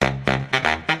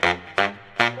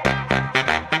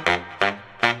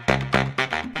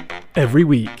Every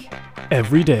week,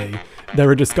 every day, there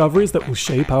are discoveries that will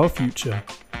shape our future.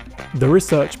 The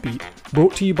Research Beat,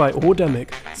 brought to you by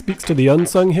Audemic, speaks to the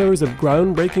unsung heroes of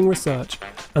groundbreaking research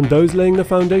and those laying the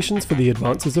foundations for the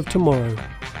advances of tomorrow.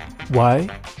 Why?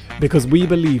 Because we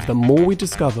believe the more we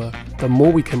discover, the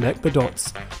more we connect the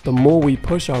dots, the more we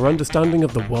push our understanding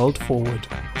of the world forward.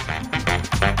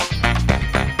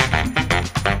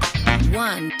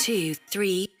 1, 2,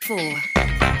 3, 4.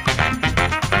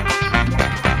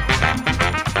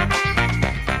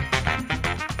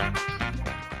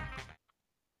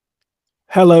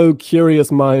 Hello, curious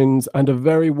minds, and a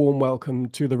very warm welcome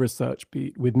to the Research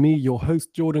Beat with me, your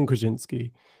host, Jordan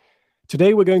Krasinski.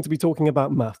 Today, we're going to be talking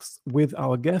about maths with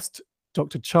our guest,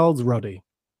 Dr. Charles Ruddy.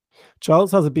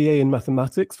 Charles has a BA in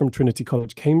mathematics from Trinity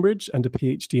College, Cambridge, and a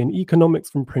PhD in economics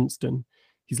from Princeton.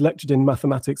 He's lectured in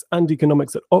mathematics and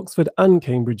economics at Oxford and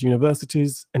Cambridge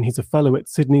universities, and he's a fellow at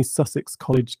Sydney Sussex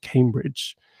College,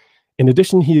 Cambridge. In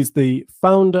addition, he is the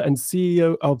founder and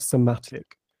CEO of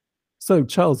Sematic. So,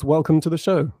 Charles, welcome to the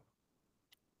show.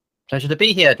 Pleasure to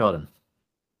be here, Jordan.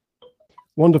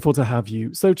 Wonderful to have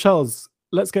you. So, Charles,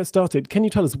 let's get started. Can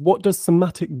you tell us, what does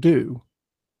Sematic do?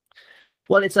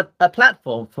 Well, it's a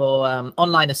platform for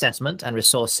online assessment and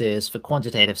resources for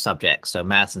quantitative subjects, so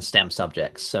maths and STEM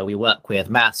subjects. So we work with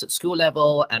maths at school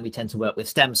level, and we tend to work with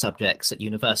STEM subjects at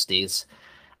universities.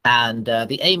 And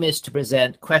the aim is to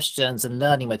present questions and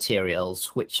learning materials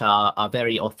which are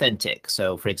very authentic.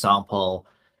 So, for example,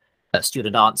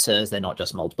 student answers, they're not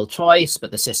just multiple choice,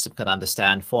 but the system can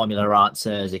understand formula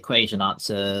answers, equation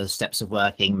answers, steps of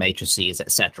working, matrices,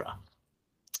 etc.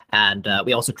 And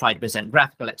we also try to present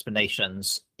graphical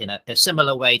explanations in a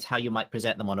similar way to how you might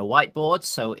present them on a whiteboard.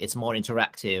 So it's more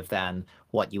interactive than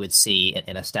what you would see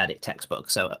in a static textbook.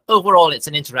 So overall, it's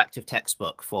an interactive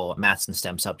textbook for maths and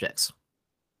STEM subjects.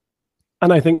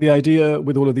 And I think the idea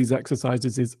with all of these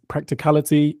exercises is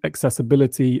practicality,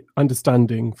 accessibility,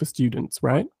 understanding for students,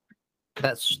 right?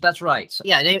 That's right.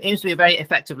 Yeah, it aims to be a very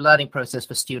effective learning process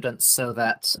for students so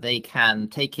that they can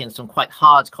take in some quite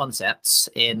hard concepts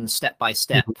in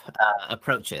step-by-step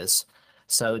approaches.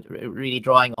 So really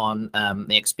drawing on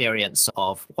the experience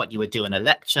of what you would do in a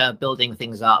lecture, building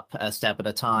things up a step at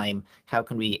a time. How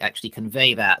can we actually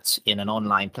convey that in an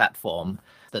online platform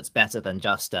that's better than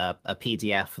just a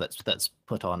PDF that's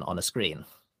put on a screen?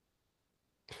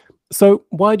 So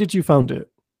why did you found it?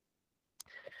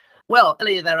 Well,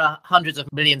 there are hundreds of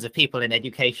millions of people in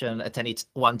education at any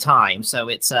one time, so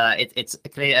it's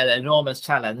clearly an enormous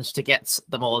challenge to get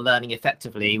them all learning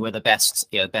effectively with the best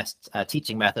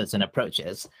teaching methods and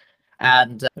approaches.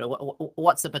 And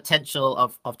what's the potential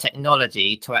of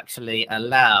technology to actually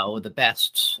allow the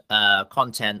best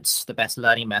content, the best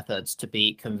learning methods to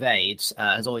be conveyed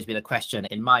has always been a question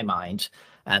in my mind.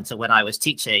 And so when I was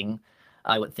teaching,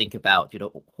 I would think about,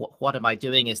 what am I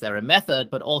doing? Is there a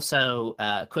method? But also,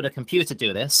 could a computer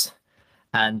do this?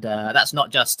 And that's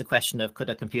not just a question of, could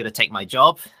a computer take my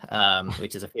job,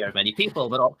 which is a fear of many people,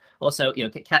 but also,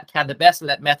 can the best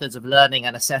methods of learning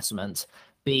and assessment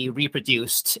be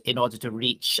reproduced in order to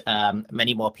reach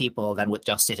many more people than would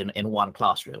just sit in one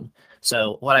classroom?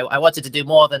 So what I wanted to do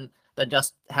more than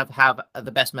just have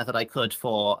the best method I could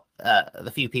for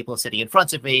the few people sitting in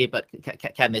front of me, but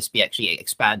can this be actually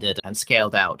expanded and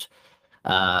scaled out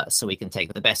so we can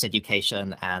take the best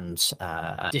education and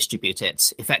distribute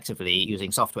it effectively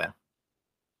using software?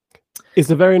 It's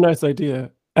a very nice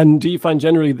idea. And do you find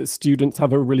generally that students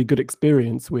have a really good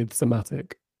experience with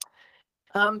Sematic?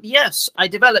 Yes, I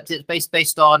developed it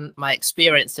based on my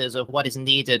experiences of what is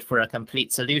needed for a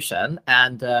complete solution.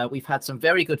 And we've had some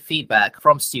very good feedback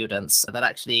from students that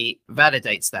actually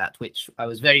validates that, which I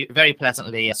was very, very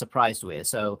pleasantly surprised with.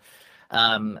 So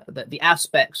the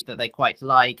aspects that they quite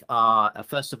like are,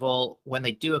 first of all, when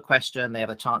they do a question, they have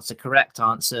a chance to correct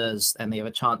answers, and they have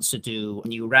a chance to do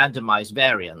new randomized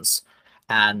variants.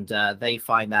 And they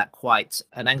find that quite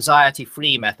an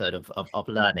anxiety-free method of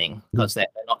learning, because they're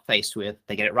not faced with,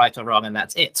 they get it right or wrong and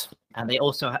that's it. And they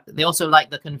also like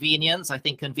the convenience. I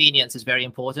think convenience is very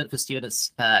important for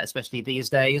students, especially these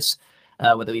days,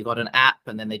 whether we've got an app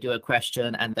and then they do a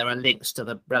question and there are links to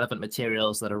the relevant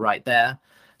materials that are right there.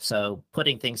 So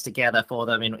putting things together for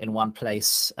them in one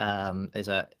place is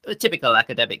a typical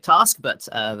academic task, but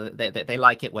they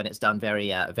like it when it's done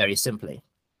very simply.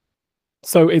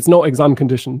 So it's not exam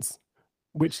conditions,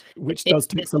 which does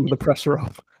take some of the pressure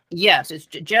off. Yes, it's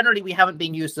generally we haven't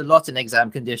been used a lot in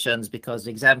exam conditions because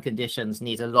exam conditions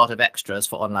need a lot of extras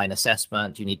for online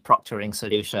assessment. You need proctoring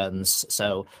solutions.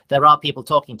 So there are people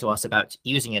talking to us about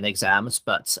using it in exams,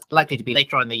 but likely to be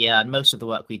later on in the year. And most of the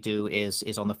work we do is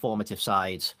on the formative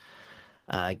side.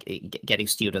 getting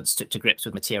students to grips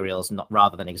with materials,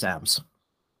 rather than exams.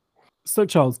 So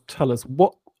Charles, tell us,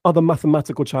 what are the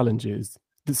mathematical challenges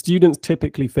that students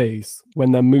typically face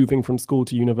when they're moving from school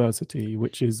to university,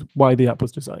 which is why the app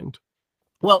was designed?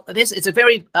 Well, it's a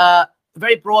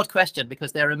very broad question,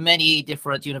 because there are many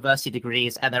different university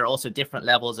degrees and there are also different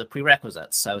levels of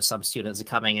prerequisites. So some students are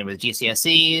coming in with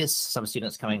GCSEs, some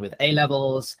students coming with A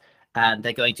levels, and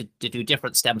they're going to do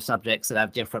different STEM subjects that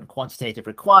have different quantitative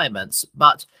requirements.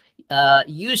 But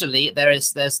usually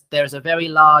there's a very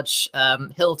large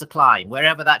hill to climb,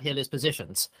 wherever that hill is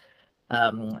positioned.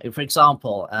 For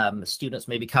example, students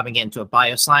may be coming into a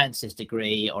biosciences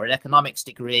degree or an economics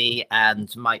degree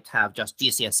and might have just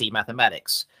GCSE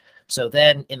mathematics. So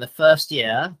then in the first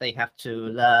year, they have to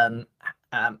learn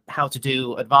how to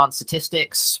do advanced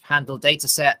statistics, handle data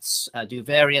sets, do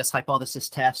various hypothesis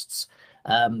tests.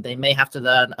 They may have to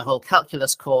learn a whole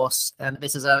calculus course. And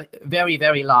this is a very,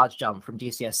 very large jump from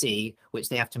GCSE, which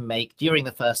they have to make during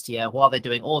the first year while they're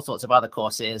doing all sorts of other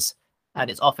courses. And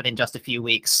it's often in just a few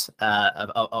weeks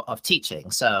of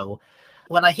teaching. So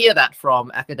when I hear that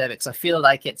from academics, I feel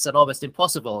like it's an almost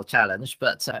impossible challenge,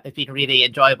 but it's been really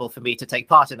enjoyable for me to take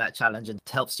part in that challenge and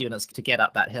to help students to get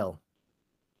up that hill.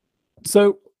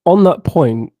 So on that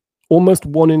point, almost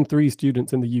 1 in 3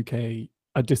 students in the UK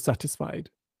are dissatisfied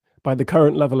by the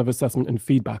current level of assessment and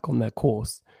feedback on their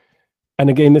course. And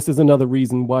again, this is another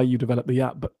reason why you developed the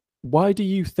app, but why do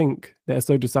you think they're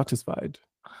so dissatisfied?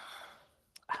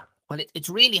 Well, it's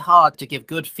really hard to give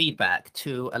good feedback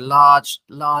to a large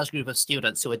group of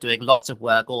students who are doing lots of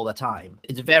work all the time.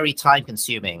 It's very time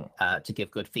consuming to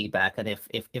give good feedback. And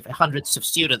if hundreds of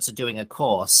students are doing a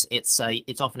course, it's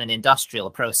often an industrial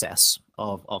process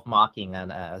of marking and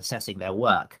assessing their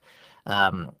work.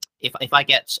 If I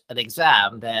get an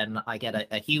exam, then I get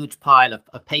a huge pile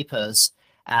of papers.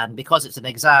 And because it's an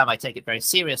exam, I take it very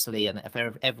seriously. And if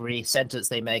every sentence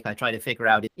they make, I try to figure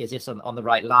out, is this on the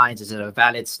right lines? Is it a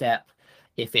valid step?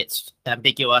 If it's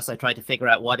ambiguous, I try to figure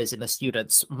out what is in the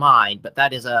student's mind. But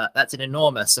that's an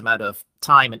enormous amount of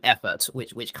time and effort,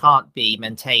 which can't be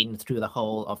maintained through the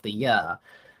whole of the year.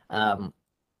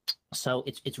 So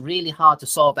it's really hard to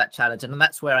solve that challenge. And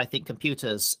that's where I think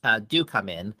computers do come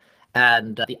in.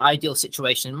 And the ideal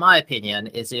situation, in my opinion,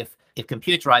 is if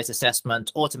computerized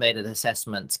assessment, automated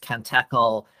assessment can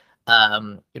tackle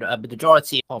a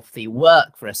majority of the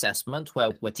work for assessment,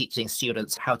 where we're teaching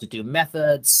students how to do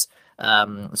methods,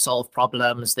 solve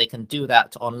problems. They can do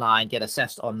that online, get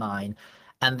assessed online.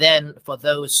 And then for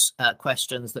those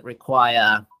questions that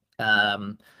require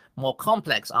more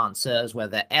complex answers,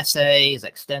 whether essays,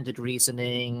 extended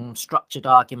reasoning, structured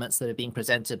arguments that are being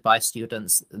presented by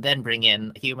students, then bring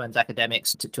in humans,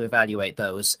 academics to evaluate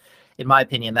those. In my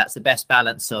opinion, that's the best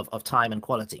balance of time and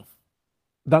quality.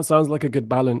 That sounds like a good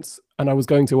balance. And I was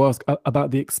going to ask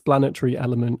about the explanatory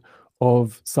element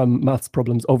of some maths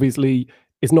problems. Obviously,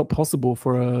 it's not possible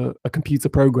for a computer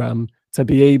program to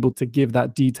be able to give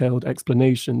that detailed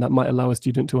explanation that might allow a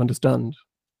student to understand.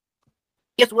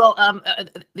 Yes, well,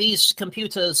 these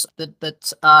computers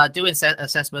that do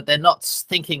assessment, they're not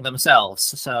thinking themselves.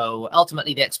 So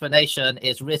ultimately, the explanation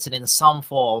is written in some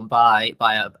form by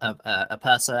a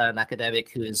person, an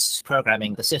academic who is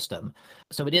programming the system.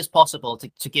 So it is possible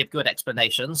to give good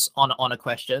explanations on a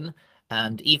question.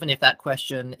 And even if that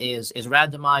question is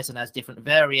randomized and has different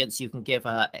variants, you can give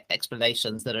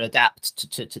explanations that are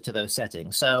adapted to those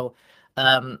settings. So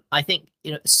I think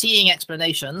seeing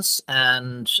explanations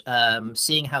and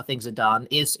seeing how things are done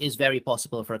is very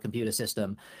possible for a computer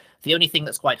system. The only thing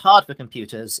that's quite hard for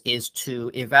computers is to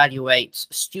evaluate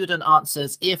student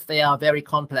answers if they are very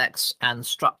complex and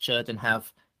structured and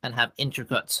have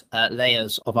intricate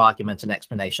layers of argument and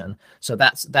explanation. So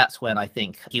that's when I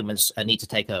think humans need to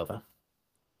take over.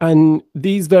 And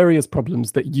these various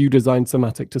problems that you designed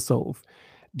Somatic to solve,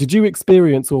 did you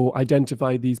experience or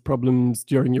identify these problems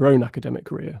during your own academic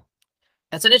career?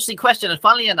 That's an interesting question. And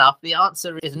funnily enough, the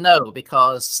answer is no,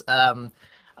 because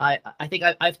I think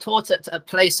I've taught at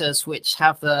places which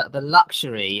have the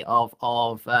luxury of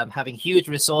having huge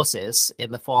resources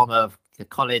in the form of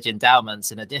college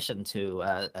endowments in addition to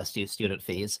student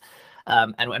fees.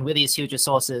 And with these huge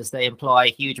resources, they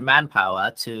employ huge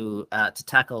manpower to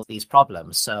tackle these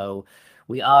problems. So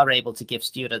we are able to give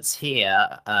students here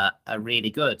a really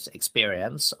good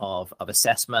experience of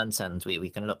assessment, and we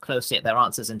can look closely at their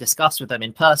answers and discuss with them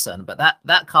in person. But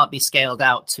that can't be scaled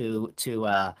out to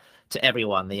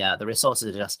everyone. The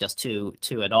resources are just too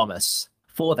enormous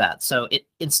for that. So it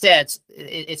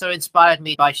sort of inspired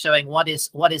me by showing what is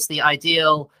the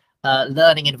ideal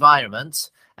learning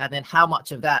environment, and then how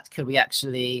much of that could we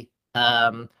actually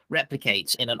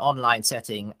replicate in an online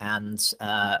setting and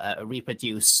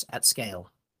reproduce at scale.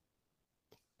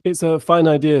 It's a fine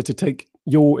idea to take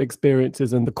your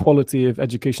experiences and the quality of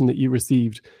education that you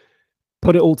received,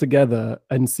 put it all together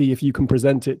and see if you can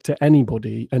present it to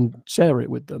anybody and share it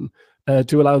with them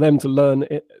to allow them to learn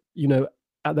it,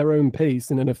 at their own pace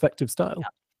in an effective style. Yeah.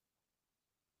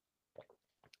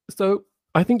 So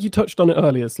I think you touched on it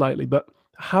earlier slightly, but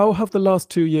how have the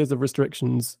last 2 years of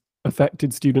restrictions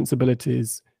affected students'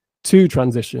 abilities to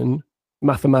transition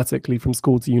mathematically from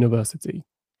school to university?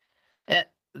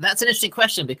 That's an interesting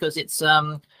question, because it's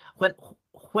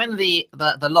when the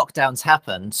lockdowns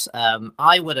happened,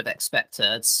 I would have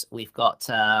expected we've got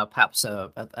perhaps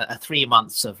a 3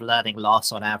 months of learning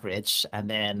loss on average, and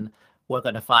then we're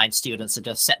going to find students are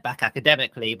just set back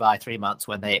academically by 3 months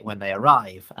when they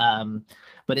arrive.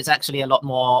 But it's actually a lot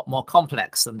more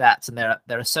complex than that, and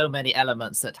there are so many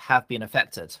elements that have been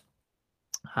affected.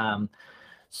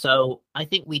 So I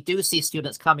think we do see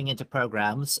students coming into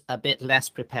programs a bit less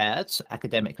prepared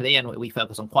academically, and we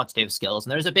focus on quantitative skills.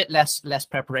 And there is a bit less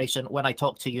preparation when I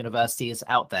talk to universities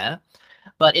out there.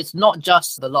 But it's not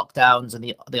just the lockdowns and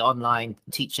the online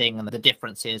teaching and the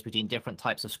differences between different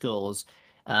types of schools.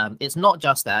 It's not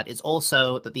just that. It's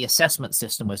also that the assessment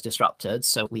system was disrupted.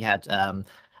 So we had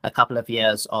a couple of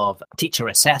years of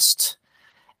teacher-assessed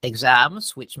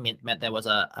exams, which meant there was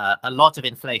a lot of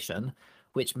inflation,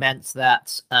 which meant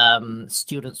that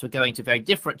students were going to very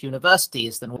different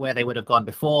universities than where they would have gone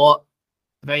before.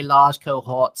 Very large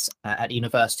cohorts at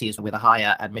universities with a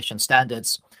higher admission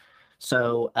standards.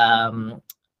 So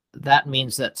that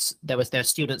means that there's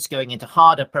students going into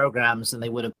harder programs than they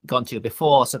would have gone to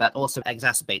before. So that also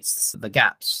exacerbates the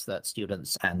gaps that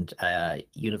students and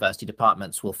university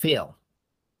departments will feel.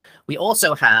 We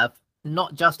also have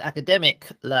not just academic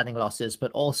learning losses,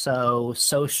 but also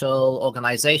social,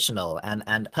 organizational,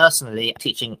 and personally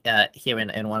teaching here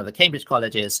in one of the Cambridge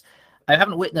colleges, I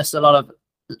haven't witnessed a lot of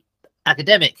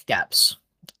academic gaps.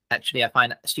 Actually, I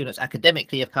find students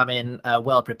academically have come in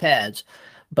well prepared,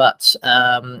 but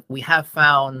we have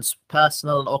found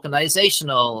personal and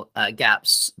organizational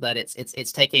gaps that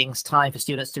it's taking time for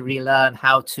students to relearn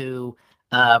how to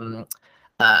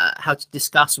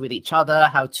discuss with each other,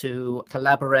 how to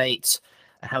collaborate,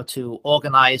 how to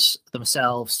organize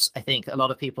themselves. I think a lot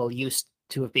of people used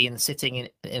to have been sitting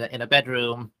in a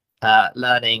bedroom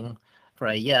learning for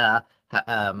a year,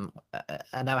 and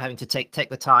now having to take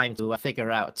the time to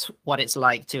figure out what it's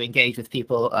like to engage with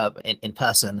people in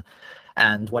person,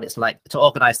 and what it's like to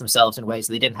organize themselves in ways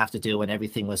that they didn't have to do when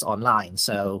everything was online.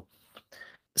 So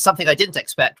something I didn't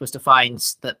expect was to find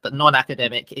that the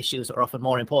non-academic issues are often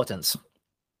more important,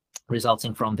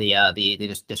 resulting from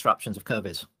the disruptions of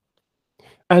COVID.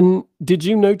 And did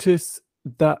you notice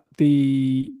that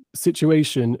the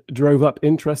situation drove up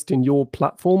interest in your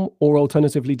platform, or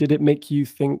alternatively, did it make you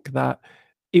think that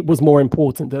it was more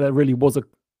important, that there really was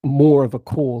more of a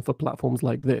call for platforms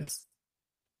like this?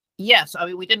 Yes, I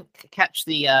mean, we didn't catch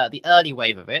the early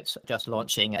wave of it, just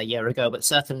launching a year ago, but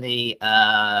certainly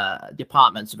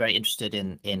departments are very interested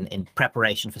in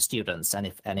preparation for students, and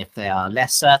if they are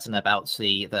less certain about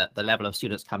the level of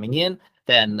students coming in,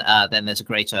 then there's a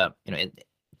greater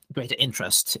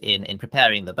interest in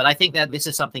preparing them. But I think that this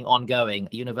is something ongoing.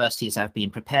 Universities have been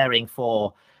preparing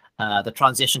for the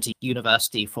transition to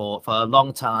university for a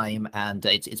long time, and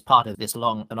it's part of this an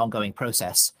ongoing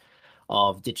process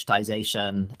of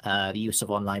digitization, the use of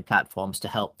online platforms to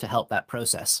help that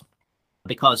process.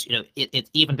 Because it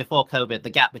even before COVID, the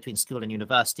gap between school and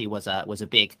university was a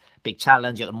big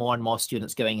challenge. You had more and more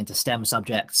students going into STEM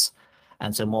subjects,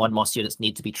 and so more and more students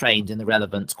need to be trained in the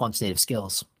relevant quantitative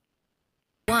skills.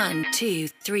 1, 2,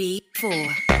 3, 4.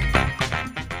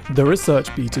 The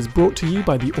Research Beat is brought to you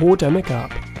by the Audemic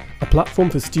app, a platform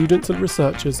for students and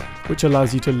researchers which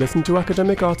allows you to listen to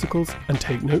academic articles and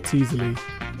take notes easily.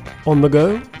 On the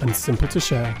go and simple to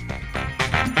share.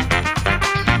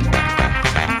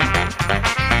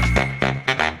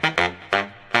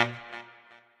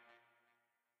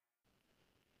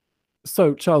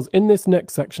 So, Charles, in this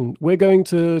next section, we're going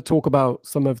to talk about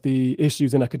some of the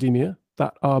issues in academia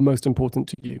that are most important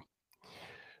to you.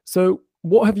 So,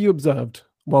 what have you observed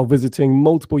while visiting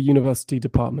multiple university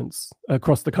departments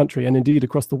across the country and indeed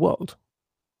across the world?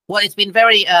 Well, it's been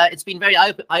very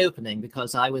eye-opening,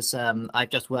 because I've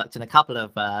just worked in a couple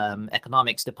of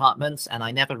economics departments, and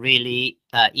I never really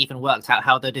even worked out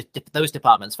how those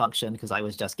departments function, because I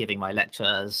was just giving my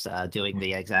lectures, doing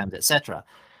the exams, etc.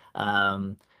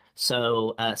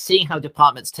 So seeing how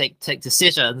departments take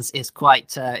decisions is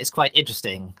quite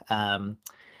interesting, and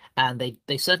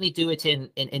they certainly do it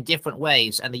in different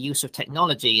ways, and the use of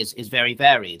technology is very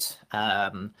varied.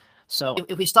 So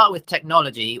if we start with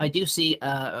technology, I do see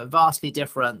vastly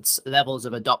different levels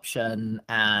of adoption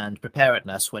and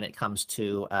preparedness when it comes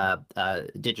to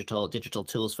digital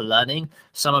tools for learning.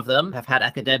 Some of them have had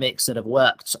academics that have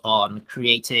worked on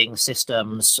creating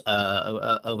systems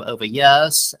over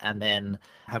years, and then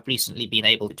have recently been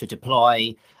able to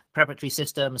deploy preparatory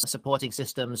systems, supporting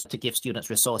systems to give students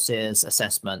resources,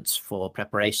 assessments for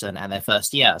preparation and their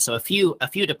first year. So a few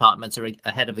departments are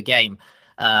ahead of the game.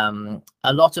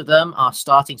 A lot of them are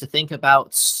starting to think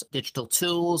about digital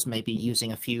tools, maybe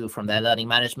using a few from their learning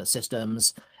management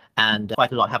systems, and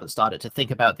quite a lot haven't started to think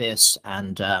about this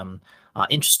and are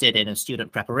interested in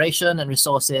student preparation and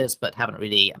resources, but haven't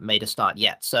really made a start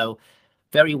yet. So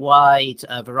very wide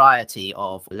variety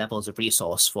of levels of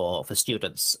resource for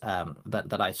students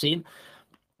that I've seen.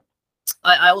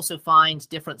 I also find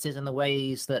differences in the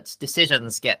ways that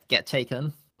decisions get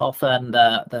taken. Often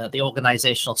the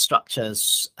organizational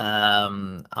structures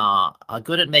are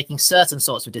good at making certain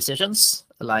sorts of decisions,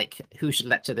 like who should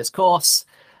lecture this course,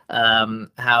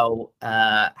 how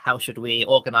should we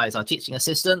organize our teaching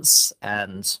assistants,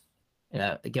 and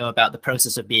go about the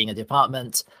process of being a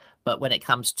department. But when it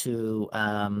comes to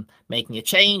making a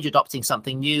change, adopting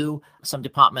something new, some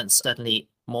departments certainly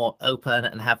more open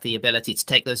and have the ability to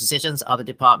take those decisions. Other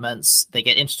departments, they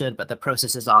get interested, but the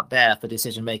processes aren't there for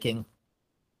decision making.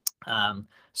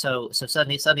 So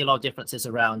certainly a lot of differences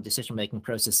around decision-making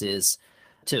processes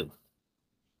too.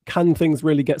 Can things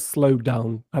really get slowed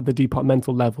down at the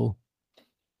departmental level?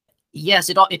 Yes,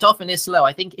 it often is slow.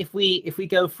 I think if we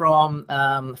go from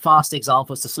fast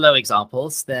examples to slow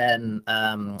examples, then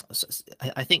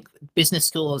I think business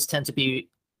schools tend to be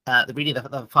really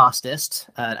the fastest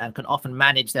and can often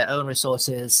manage their own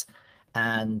resources.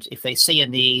 And if they see a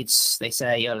need, they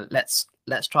say, let's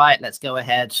try it, let's go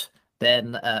ahead.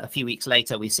 Then a few weeks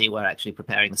later, we see we're actually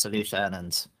preparing the solution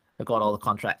and we've got all the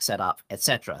contracts set up,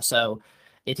 etc. So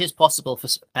it is possible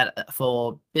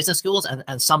for business schools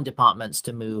and some departments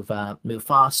to move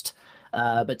fast,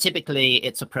 but typically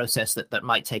it's a process that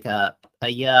might take a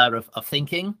year of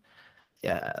thinking.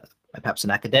 Perhaps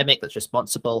an academic that's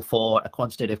responsible for a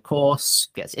quantitative course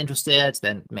gets interested,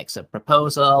 then makes a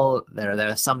proposal. There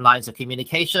are some lines of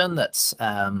communication that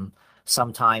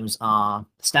sometimes are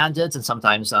standards and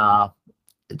sometimes are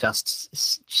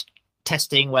just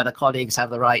testing whether colleagues are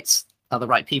the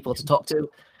right people to talk to.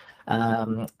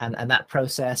 And that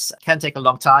process can take a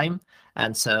long time.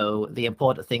 And so the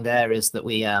important thing there is that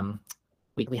we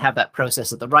have that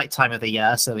process at the right time of the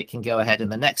year so it can go ahead in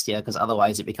the next year, because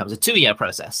otherwise it becomes a 2-year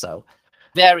process. So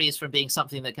varies from being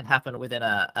something that can happen within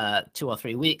a 2 or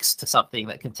 3 weeks to something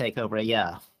that can take over a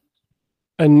year.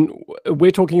 And we're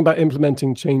talking about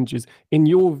implementing changes. In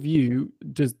your view,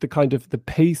 does the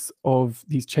pace of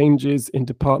these changes in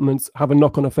departments have a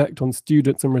knock-on effect on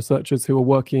students and researchers who are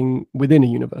working within a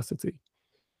university?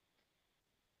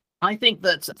 I think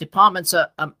that departments are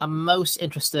most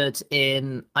interested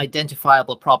in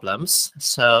identifiable problems.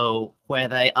 So where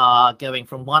they are going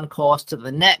from one course to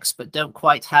the next, but don't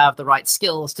quite have the right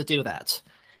skills to do that.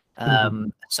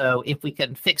 So if we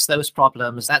can fix those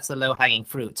problems, that's the low-hanging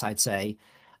fruit, I'd say.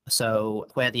 So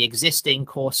where the existing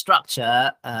course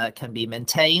structure can be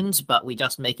maintained, but we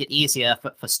just make it easier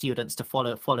for students to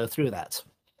follow through that.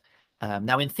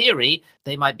 Now, in theory,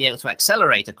 they might be able to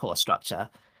accelerate a course structure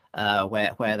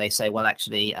where they say, well,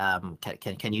 actually,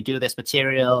 can you do this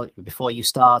material before you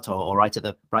start, or right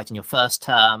in your first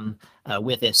term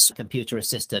with this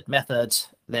computer-assisted method?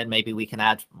 Then maybe we can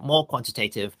add more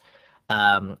quantitative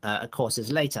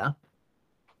courses later.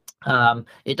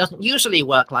 It doesn't usually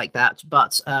work like that,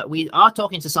 but we are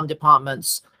talking to some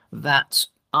departments that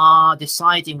are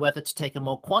deciding whether to take a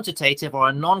more quantitative or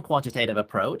a non-quantitative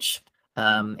approach.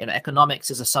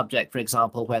 Economics is a subject, for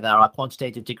example, where there are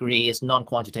quantitative degrees,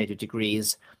 non-quantitative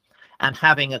degrees, and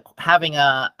having a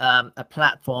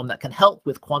platform that can help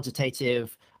with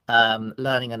quantitative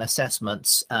learning and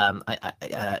assessments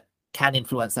can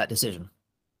influence that decision.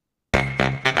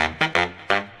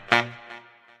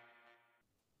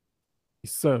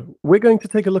 So we're going to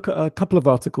take a look at a couple of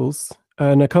articles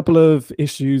and a couple of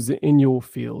issues in your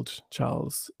field,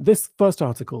 Charles. This first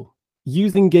article,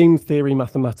 using game theory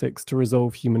mathematics to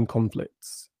resolve human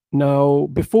conflicts. Now,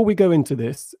 before we go into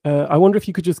this, I wonder if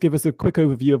you could just give us a quick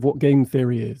overview of what game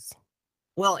theory is.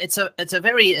 Well, it's a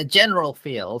very general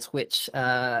field which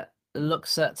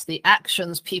looks at the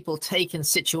actions people take in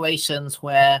situations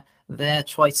where their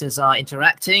choices are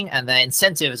interacting and their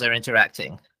incentives are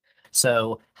interacting.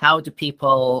 So how do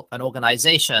people and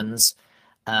organizations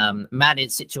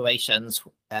manage situations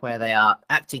where they are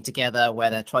acting together, where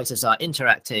their choices are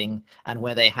interacting, and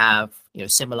where they have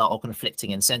similar or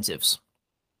conflicting incentives?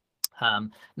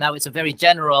 Now, it's a very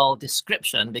general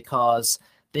description because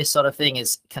this sort of thing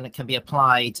can be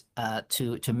applied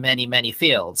to many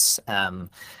fields.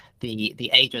 The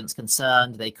agents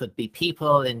concerned, they could be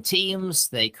people in teams,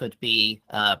 they could be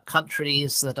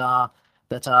countries that are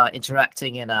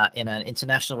interacting in an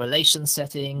international relations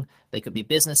setting, they could be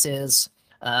businesses,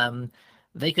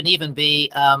 they could even be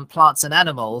plants and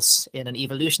animals in an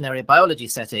evolutionary biology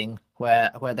setting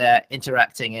where they're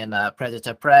interacting in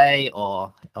predator-prey,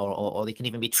 or they can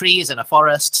even be trees in a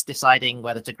forest deciding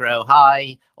whether to grow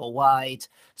high or wide.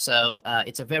 So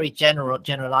it's a very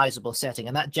generalizable setting,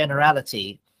 and that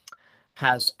generality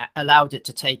has allowed it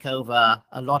to take over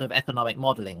a lot of economic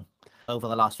modeling over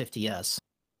the last 50 years.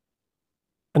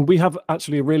 And we have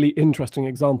actually a really interesting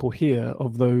example here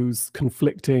of those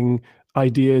conflicting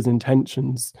ideas,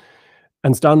 intentions,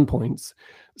 and standpoints.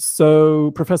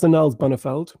 So Professor Nels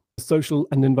Bunnefeld, a social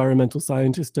and environmental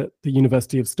scientist at the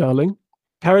University of Stirling,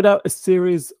 carried out a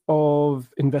series of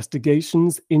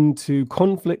investigations into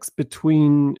conflicts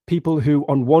between people who,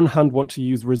 on one hand, want to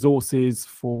use resources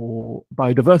for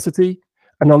biodiversity,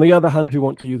 and on the other hand, who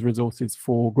want to use resources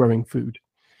for growing food.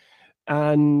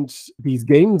 And these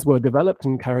games were developed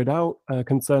and carried out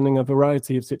concerning a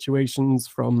variety of situations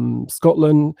from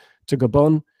Scotland to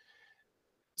Gabon.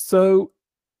 So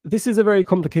this is a very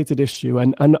complicated issue,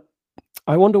 and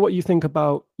I wonder what you think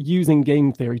about using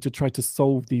game theory to try to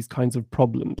solve these kinds of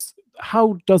problems.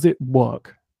 How does it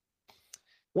work?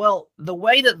 Well, the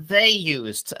way that they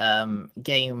used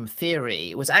game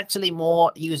theory was actually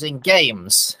more using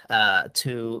games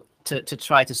to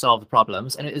try to solve the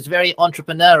problems, and it was very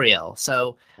entrepreneurial.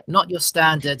 So not your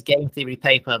standard game theory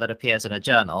paper that appears in a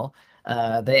journal.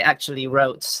 They actually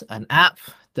wrote an app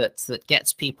that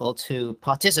gets people to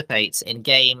participate in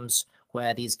games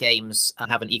where these games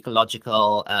have an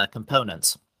ecological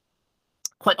component.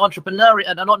 Quite entrepreneurial,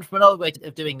 an entrepreneurial way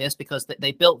of doing this, because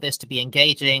they built this to be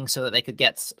engaging so that they could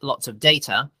get lots of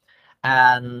data.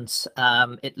 And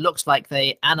it looks like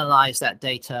they analyzed that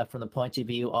data from the point of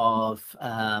view of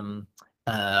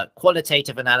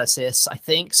qualitative analysis, I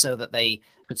think, so that they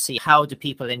could see how do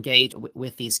people engage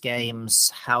with these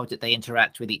games, how did they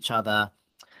interact with each other,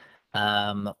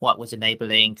 what was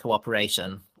enabling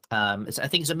cooperation. I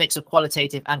think it's a mix of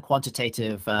qualitative and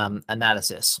quantitative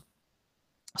analysis.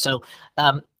 So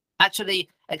actually,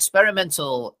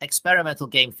 experimental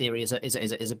game theory is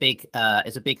a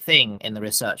big thing in the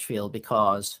research field,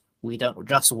 because we don't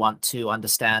just want to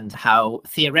understand how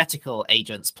theoretical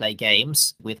agents play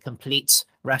games with complete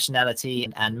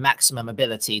rationality and maximum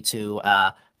ability to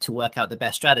work out the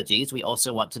best strategies. We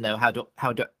also want to know how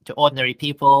do ordinary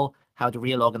people, how do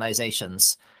real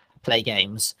organizations play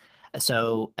games.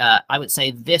 So I would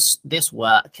say this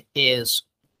work is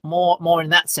more in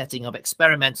that setting of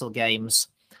experimental games.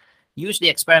 Usually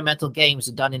experimental games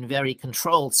are done in very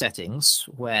controlled settings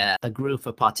where a group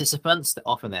of participants,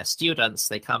 often they're students,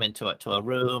 they come into a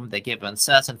room, they're given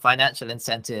certain financial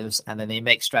incentives, and then they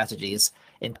make strategies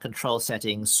in controlled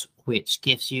settings, which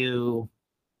gives you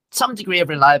some degree of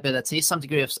reliability, some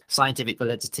degree of scientific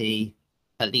validity,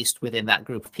 at least within that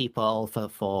group of people,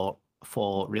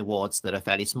 for rewards that are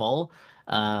fairly small.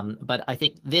 But I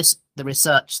think the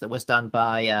research that was done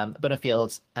by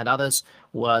Bunnefeld and others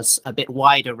was a bit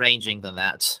wider ranging than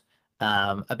that,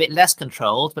 a bit less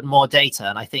controlled, but more data.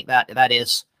 And I think that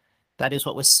is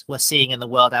what we're seeing in the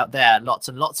world out there. Lots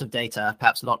and lots of data,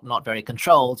 perhaps not very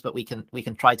controlled, but we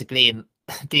can try to glean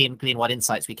what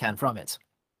insights we can from it.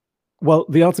 Well,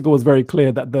 the article was very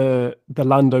clear that the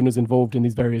landowners involved in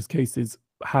these various cases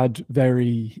had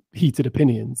very heated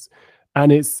opinions.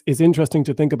 And it's interesting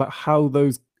to think about how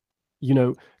those,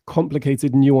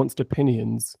 complicated, nuanced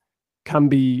opinions can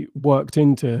be worked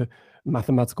into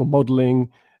mathematical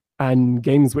modeling and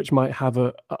games which might have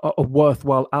a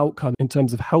worthwhile outcome in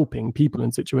terms of helping people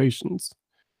in situations.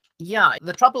 Yeah,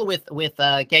 the trouble with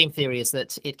game theory is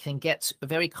that it can get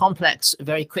very complex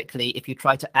very quickly if you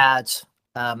try to add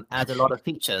a lot of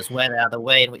features, whether the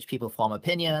way in which people form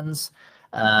opinions,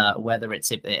 whether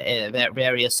it's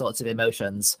various sorts of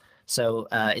emotions. So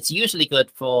it's usually good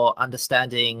for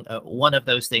understanding one of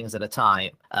those things at a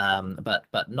time,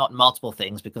 but not multiple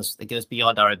things, because it goes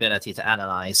beyond our ability to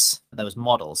analyze those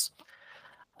models.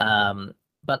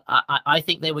 But I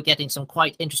think they were getting some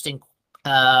quite interesting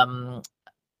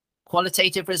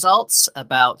qualitative results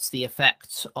about the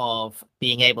effect of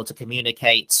being able to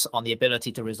communicate on the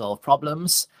ability to resolve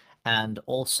problems. And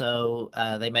also,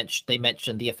 they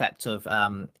mentioned the effect of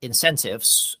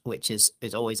incentives, which is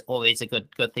always a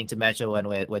good thing to measure when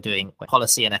we're doing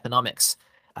policy and economics.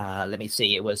 Let me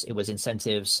see. It was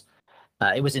incentives.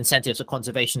 It was incentives for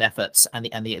conservation efforts and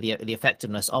the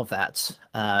effectiveness of that.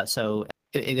 So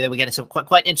we're getting some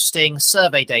quite interesting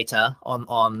survey data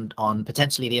on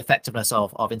potentially the effectiveness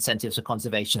of incentives for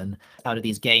conservation out of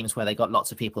these games where they got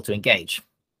lots of people to engage.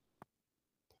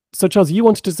 So, Charles, you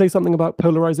wanted to say something about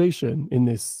polarization in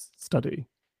this study.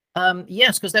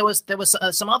 Yes, because there was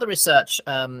some other research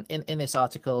in this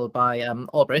article by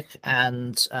Ulbrich,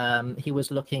 and he was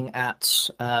looking at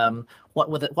what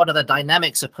are the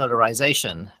dynamics of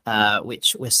polarization,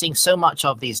 which we're seeing so much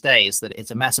of these days that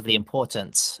it's a massively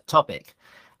important topic.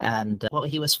 And what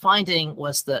he was finding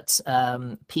was that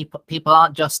people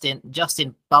aren't just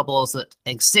in bubbles that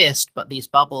exist, but these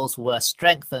bubbles were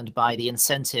strengthened by the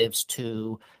incentives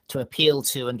to appeal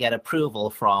to and get approval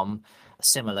from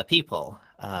similar people.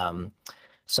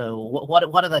 So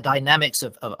what are the dynamics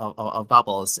of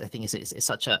bubbles? I think is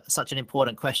such an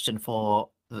important question for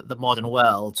the modern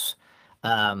world,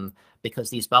 because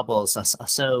these bubbles are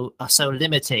so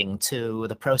limiting to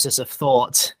the process of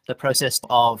thought, the process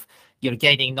of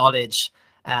gaining knowledge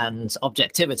and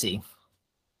objectivity.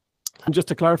 And just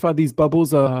to clarify, these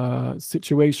bubbles are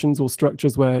situations or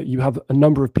structures where you have a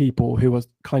number of people who are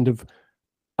kind of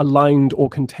aligned or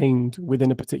contained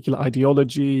within a particular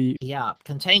ideology. Yeah,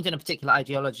 contained in a particular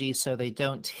ideology, so they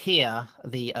don't hear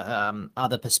the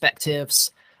other perspectives,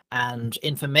 and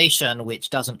information which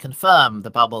doesn't confirm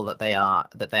the bubble that they are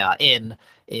in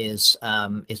is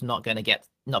not going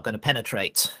to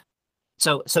penetrate.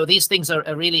 So these things are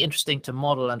really interesting to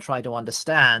model and try to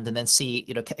understand, and then see,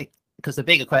 because the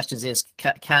bigger question is,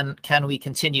 can we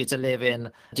continue to live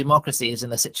in democracies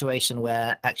in a situation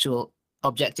where actual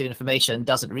objective information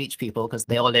doesn't reach people because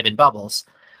they all live in bubbles?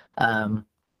 And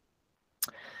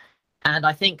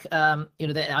I think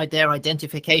their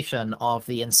identification of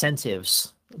the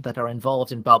incentives that are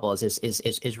involved in bubbles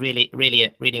is really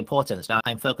important. Now,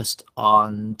 I'm focused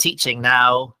on teaching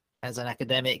now as an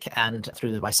academic and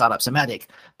through my startup Somatic,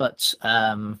 but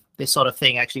this sort of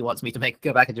thing actually wants me to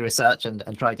go back into research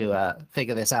and try to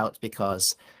figure this out,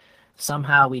 because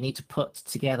somehow we need to put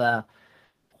together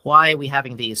why are we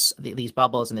having these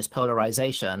bubbles and this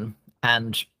polarization,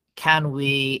 and can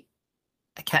we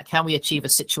achieve a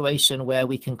situation where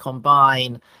we can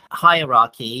combine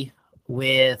hierarchy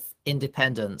with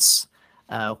independence,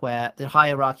 where the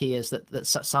hierarchy is that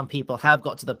some people have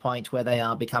got to the point where they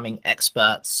are becoming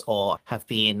experts or have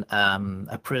been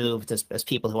approved as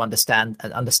people who understand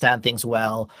things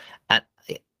well. And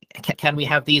can we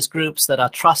have these groups that are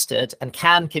trusted and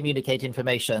can communicate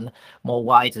information more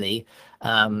widely?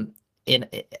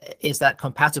 Is that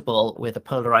compatible with the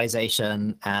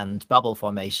polarization and bubble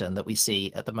formation that we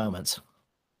see at the moment?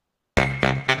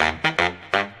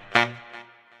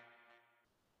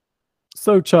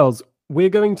 So, Charles, we're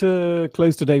going to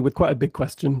close today with quite a big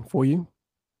question for you.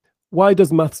 Why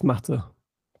does maths matter?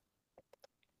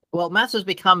 Well, maths has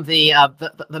become the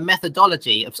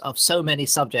methodology of so many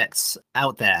subjects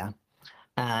out there,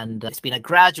 and it's been a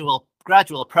gradual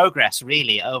progress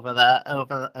really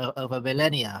over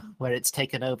millennia, where it's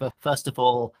taken over first of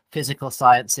all physical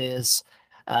sciences,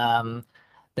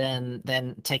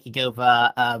 then taking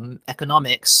over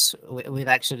economics, with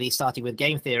actually starting with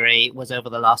game theory was over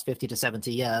the last 50 to 70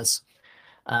 years.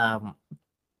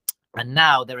 And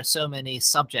now there are so many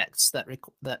subjects that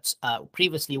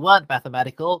previously weren't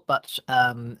mathematical, but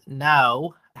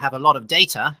now have a lot of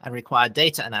data and require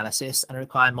data analysis and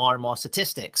require more and more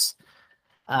statistics.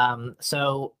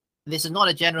 So this is not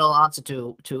a general answer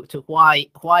to why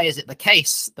is it the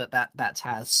case that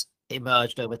has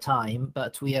emerged over time,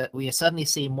 but we are certainly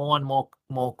seeing more and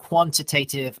more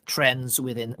quantitative trends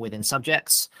within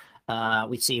subjects.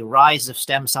 We see rise of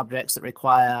STEM subjects that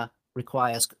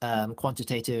requires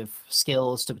quantitative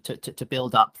skills to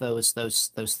build up those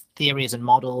theories and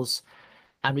models,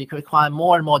 and we require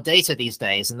more and more data these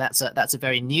days, and that's a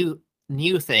very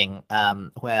new thing,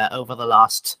 where over the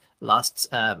last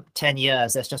 10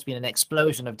 years there's just been an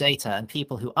explosion of data, and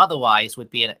people who otherwise would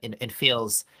be in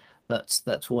fields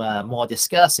that were more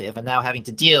discursive are now having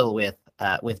to deal with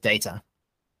data.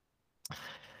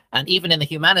 And even in the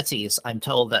humanities, I'm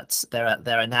told that there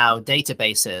are now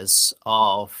databases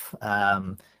of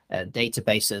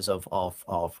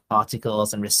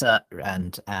articles and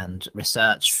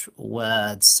research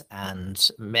words, and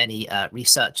many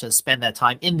researchers spend their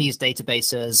time in these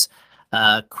databases,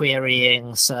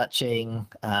 querying, searching,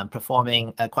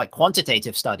 performing quite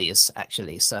quantitative studies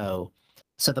actually. So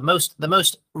the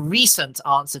most recent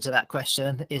answer to that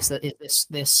question is that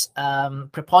this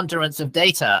preponderance of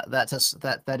data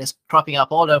that is cropping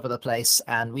up all over the place,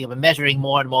 and we are measuring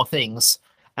more and more things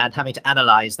and having to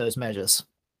analyze those measures.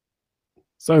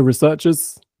 So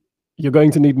researchers, you're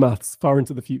going to need maths far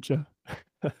into the future.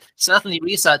 Certainly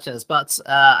researchers, but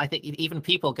I think even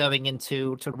people going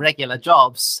into regular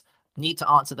jobs need to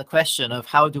answer the question of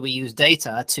how do we use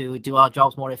data to do our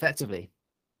jobs more effectively.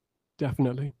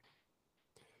 Definitely.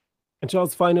 And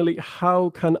Charles, finally, how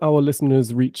can our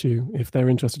listeners reach you if they're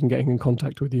interested in getting in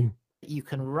contact with you? You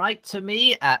can write to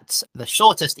me at the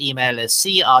shortest email is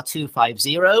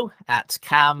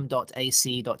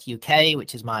cr250@cam.ac.uk,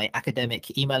 which is my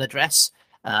academic email address.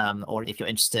 Or if you're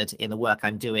interested in the work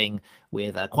I'm doing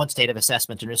with quantitative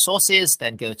assessment and resources,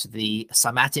 then go to the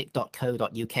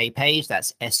summatic.co.uk page.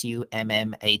 That's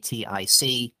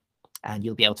SUMMATIC, and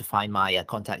you'll be able to find my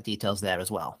contact details there as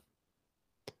well.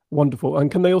 Wonderful. And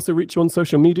can they also reach you on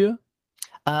social media?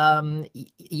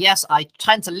 Yes, I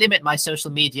tend to limit my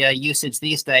social media usage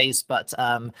these days, but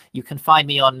you can find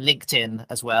me on LinkedIn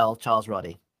as well, Charles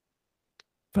Roddy.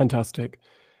 Fantastic.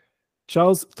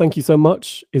 Charles, thank you so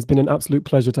much. It's been an absolute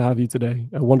pleasure to have you today.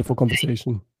 A wonderful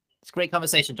conversation. It's a great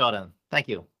conversation, Jordan. Thank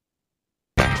you.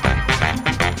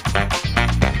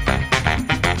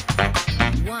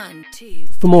 1, 2.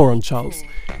 For more on Charles,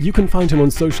 you can find him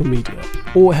on social media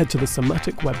or head to the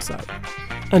Summatic website.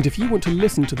 And if you want to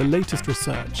listen to the latest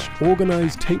research,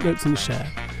 organise, take notes and share,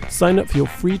 sign up for your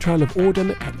free trial of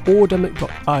Audemic at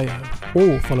audemic.io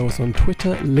or follow us on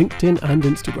Twitter, LinkedIn and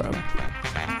Instagram.